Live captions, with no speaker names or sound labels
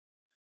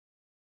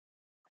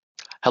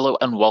Hello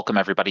and welcome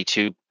everybody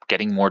to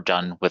Getting More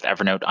Done with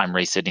Evernote. I'm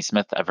Ray Sidney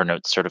Smith,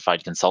 Evernote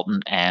certified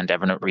consultant and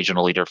Evernote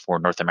regional leader for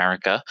North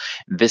America.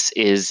 This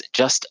is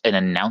just an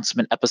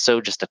announcement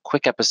episode, just a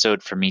quick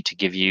episode for me to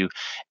give you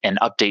an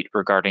update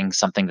regarding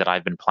something that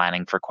I've been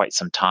planning for quite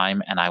some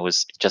time, and I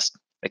was just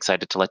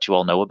excited to let you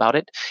all know about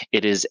it.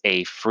 It is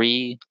a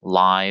free,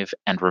 live,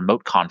 and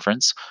remote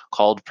conference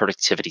called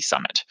Productivity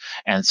Summit.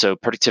 And so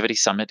Productivity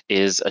Summit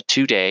is a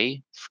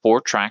 2-day,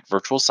 4-track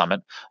virtual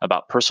summit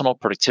about personal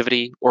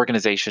productivity,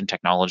 organization,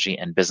 technology,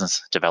 and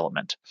business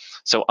development.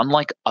 So,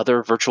 unlike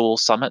other virtual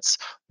summits,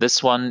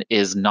 this one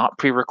is not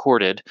pre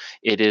recorded.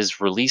 It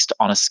is released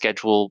on a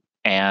schedule,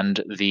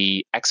 and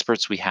the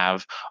experts we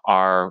have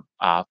are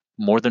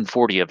more than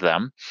 40 of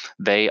them.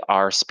 They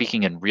are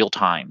speaking in real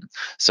time.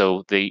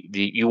 So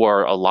you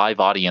are a live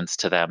audience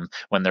to them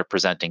when they're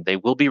presenting. They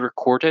will be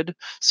recorded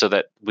so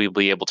that we'll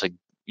be able to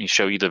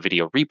show you the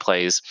video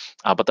replays,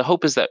 but the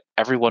hope is that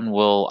everyone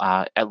will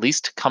at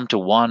least come to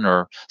one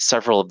or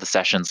several of the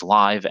sessions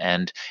live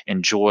and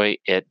enjoy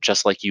it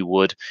just like you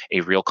would a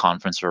real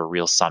conference or a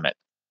real summit.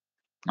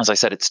 As I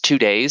said, it's 2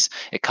 days.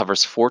 It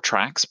covers 4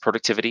 tracks: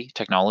 productivity,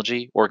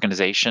 technology,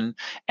 organization,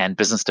 and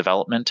business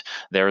development.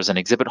 There is an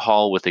exhibit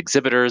hall with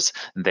exhibitors.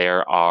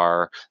 There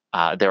are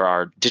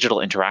digital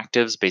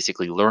interactives,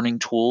 basically learning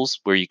tools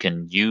where you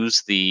can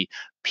use the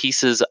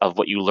pieces of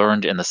what you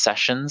learned in the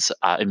sessions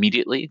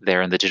immediately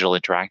there in the digital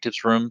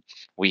interactives room.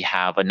 We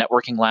have a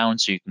networking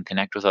lounge so you can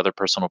connect with other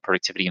personal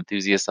productivity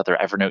enthusiasts, other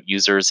Evernote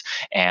users,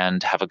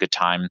 and have a good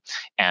time.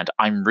 And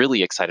I'm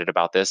really excited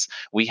about this.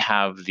 We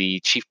have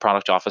the Chief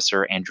Product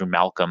Officer, Andrew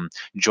Malcolm,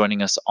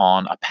 joining us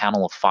on a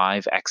panel of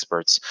 5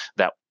 experts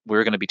that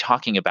we're going to be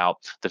talking about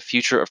the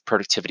future of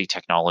productivity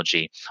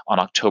technology on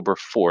October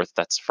 4th.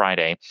 That's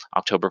Friday,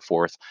 October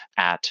 4th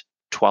at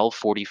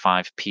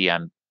 12:45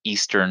 p.m.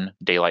 Eastern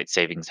Daylight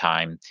Savings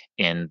Time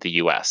in the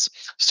US.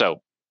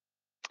 So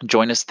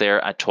join us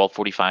there at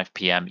 12:45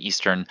 p.m.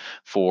 Eastern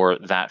for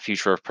that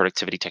Future of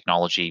Productivity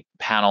Technology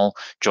panel.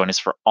 Join us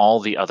for all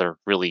the other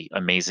really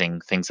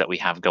amazing things that we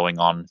have going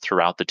on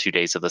throughout the 2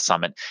 days of the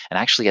summit. And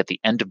actually, at the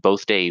end of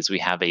both days, we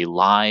have a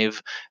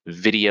live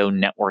video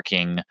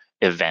networking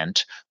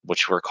event,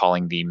 which we're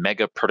calling the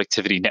Mega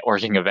Productivity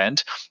Networking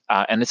Event.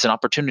 And it's an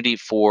opportunity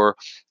for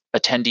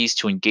attendees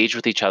to engage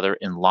with each other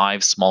in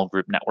live small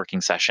group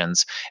networking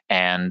sessions,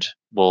 and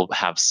we'll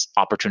have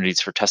opportunities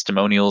for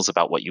testimonials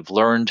about what you've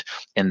learned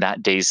in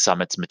that day's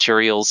summit's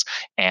materials.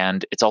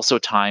 And it's also a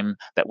time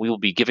that we will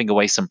be giving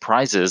away some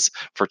prizes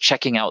for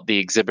checking out the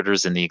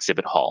exhibitors in the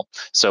exhibit hall.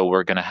 So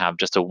we're going to have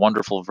just a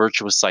wonderful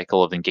virtuous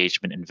cycle of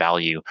engagement and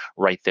value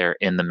right there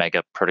in the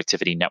Mega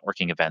Productivity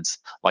Networking events.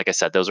 Like I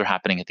said, those are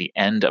happening at the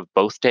end of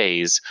both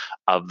days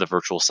of the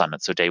virtual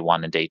summit, so day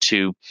 1 and day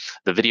 2.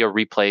 The video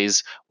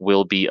replays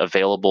will be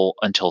available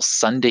until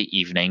Sunday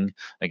evening.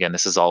 Again,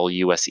 this is all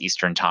US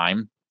Eastern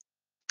time.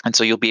 And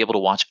so you'll be able to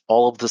watch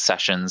all of the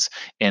sessions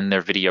in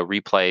their video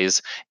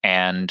replays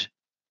and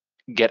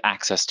get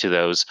access to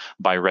those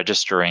by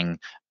registering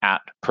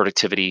at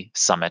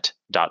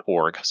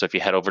productivitysummit.org. So if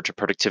you head over to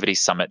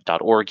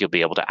productivitysummit.org, you'll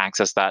be able to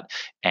access that,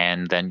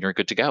 and then you're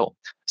good to go.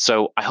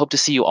 So I hope to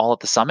see you all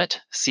at the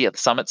summit, see you at the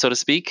summit, so to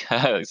speak,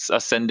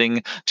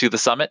 ascending to the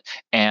summit.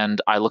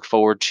 And I look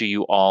forward to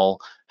you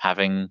all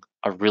having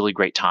a really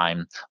great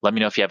time. Let me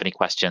know if you have any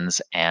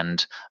questions,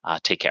 and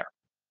take care.